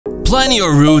Plan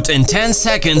your route in 10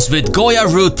 seconds with Goya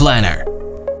Route Planner.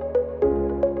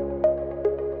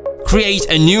 Create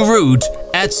a new route,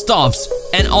 add stops,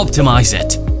 and optimize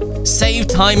it. Save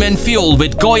time and fuel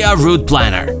with Goya Route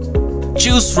Planner.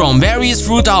 Choose from various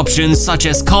route options such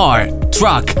as car,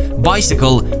 truck,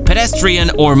 bicycle, pedestrian,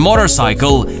 or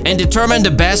motorcycle and determine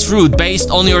the best route based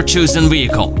on your chosen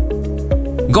vehicle.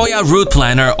 Goya Route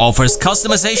Planner offers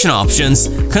customization options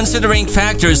considering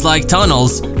factors like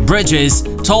tunnels, bridges,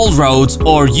 toll roads,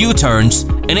 or U-turns,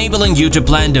 enabling you to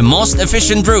plan the most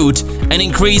efficient route and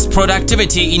increase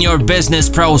productivity in your business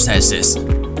processes.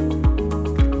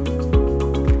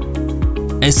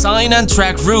 Assign and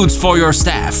track routes for your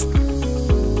staff.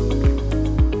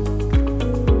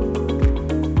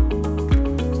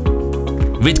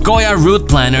 With Goya Route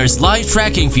Planner's live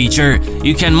tracking feature,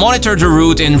 you can monitor the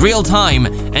route in real time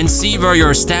and see where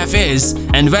your staff is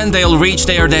and when they'll reach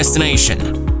their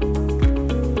destination.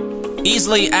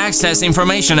 Easily access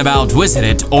information about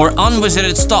visited or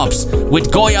unvisited stops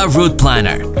with Goya Route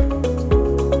Planner.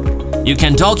 You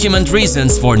can document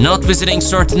reasons for not visiting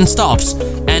certain stops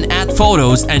and add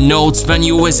photos and notes when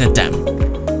you visit them.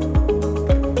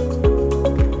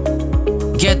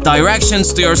 Get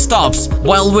directions to your stops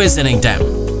while visiting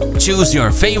them. Choose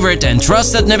your favorite and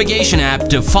trusted navigation app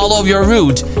to follow your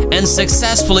route and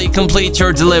successfully complete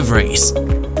your deliveries.